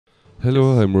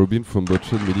Hello, I'm Robin from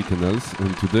Boatshed Canals,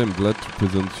 and today I'm glad to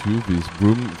present you this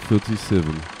Broom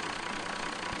 37.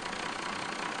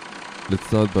 Let's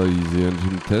start by the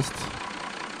engine test.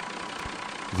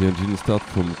 The engine starts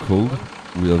from cold.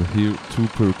 We have here two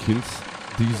Perkins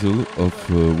diesel of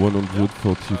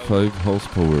 145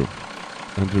 horsepower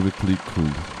and directly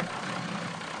cooled.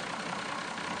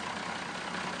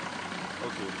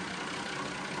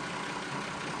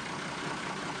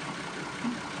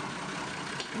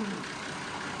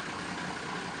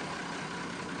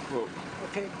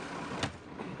 Okay.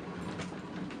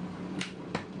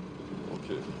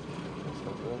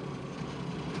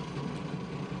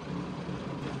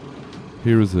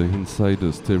 Here is the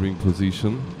inside steering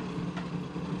position.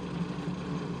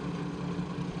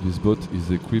 This boat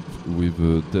is equipped with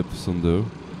a depth sonder,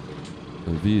 a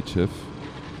VHF,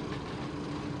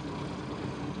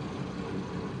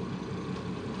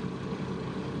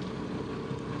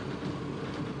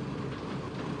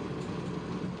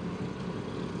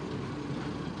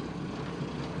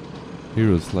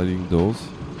 here are sliding doors,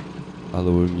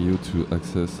 allowing you to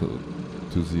access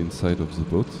to the inside of the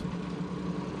boat,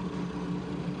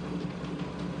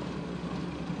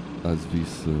 as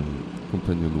this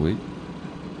companionway.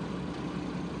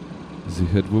 The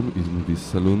headroom in this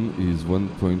saloon is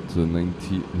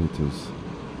 1.90 meters.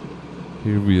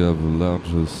 Here we have a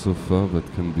large sofa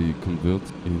that can be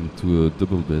converted into a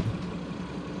double bed.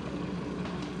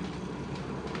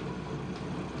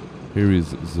 Here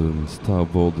is the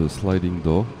starboard sliding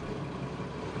door.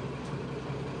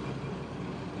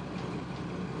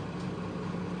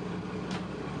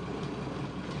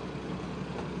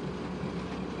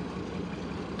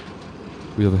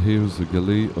 We have here the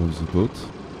galley of the boat.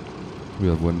 We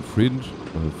have one fridge,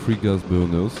 3 gas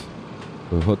burners,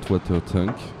 a hot water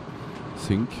tank,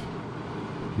 sink.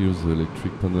 Here's the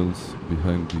electric panels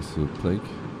behind this plate,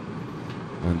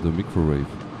 and the microwave.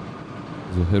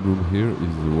 The headroom here is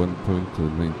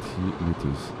 1.90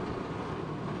 meters.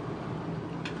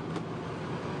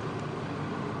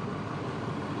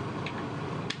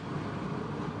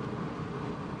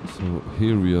 So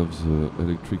here we have the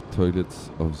electric toilets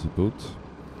of the boat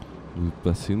with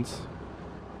basins.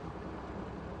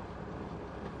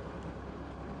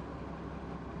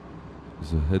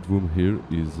 The headroom here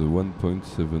is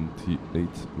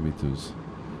 1.78 meters.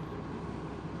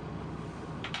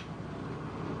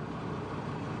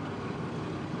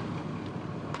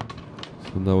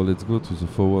 So now let's go to the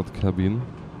forward cabin.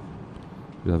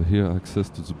 We have here access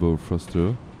to the bow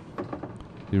thruster.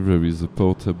 Here there is a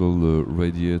portable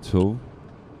radiator.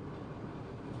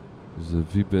 The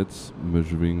V-beds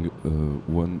measuring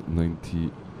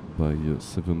 190 by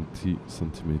 70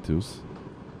 centimeters.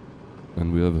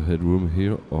 And we have a headroom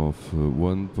here of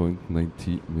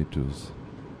 1.90 meters.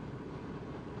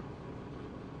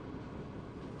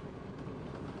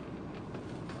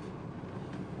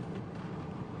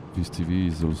 This TV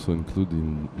is also included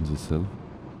in the cell.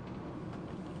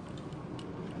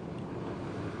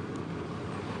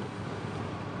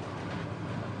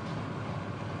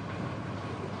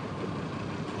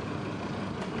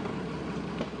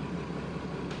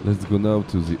 Let's go now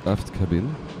to the aft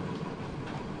cabin.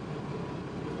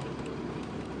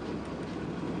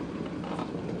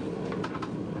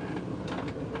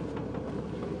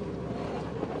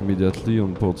 Immediately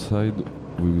on port side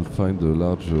we will find a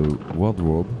large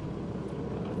wardrobe.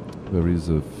 There is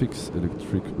a fixed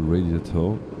electric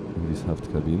radiator in this aft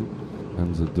cabin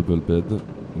and the double bed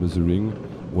measuring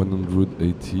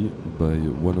 180 by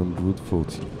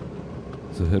 140.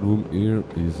 The headroom here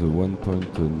is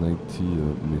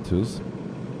 1.90 meters.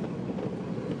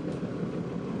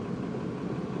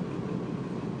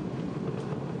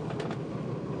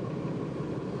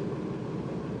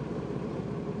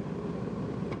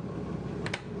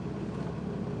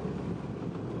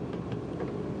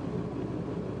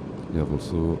 You have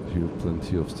also here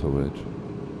plenty of storage.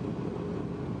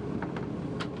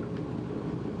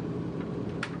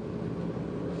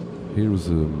 Here is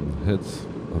the heads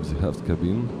of the aft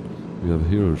cabin. We have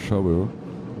here a shower,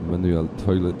 manual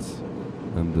toilets,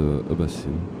 and a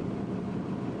basin.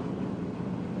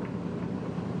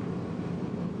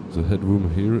 The headroom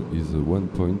here is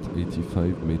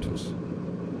 1.85 meters.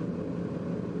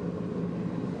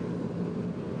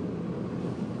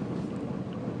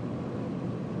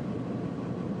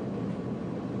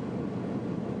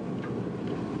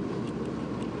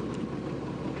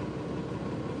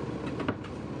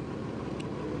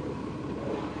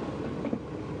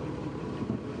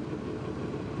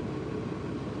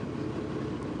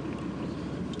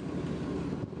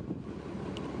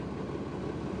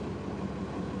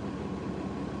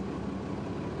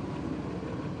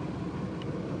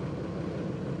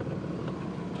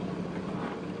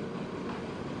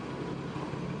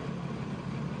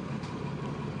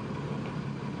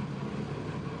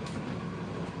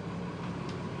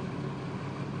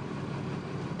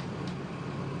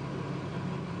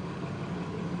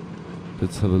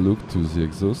 Let's have a look to the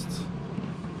exhaust.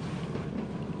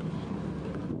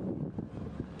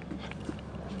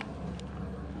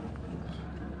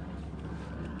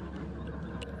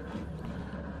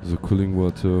 The cooling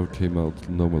water came out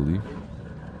normally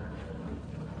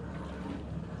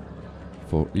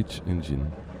for each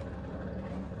engine.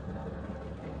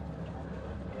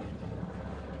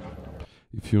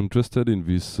 If you're interested in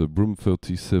this Broom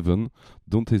 37,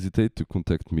 don't hesitate to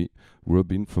contact me,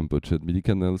 Robin from Boatshed Midi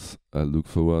Canals. I look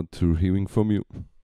forward to hearing from you.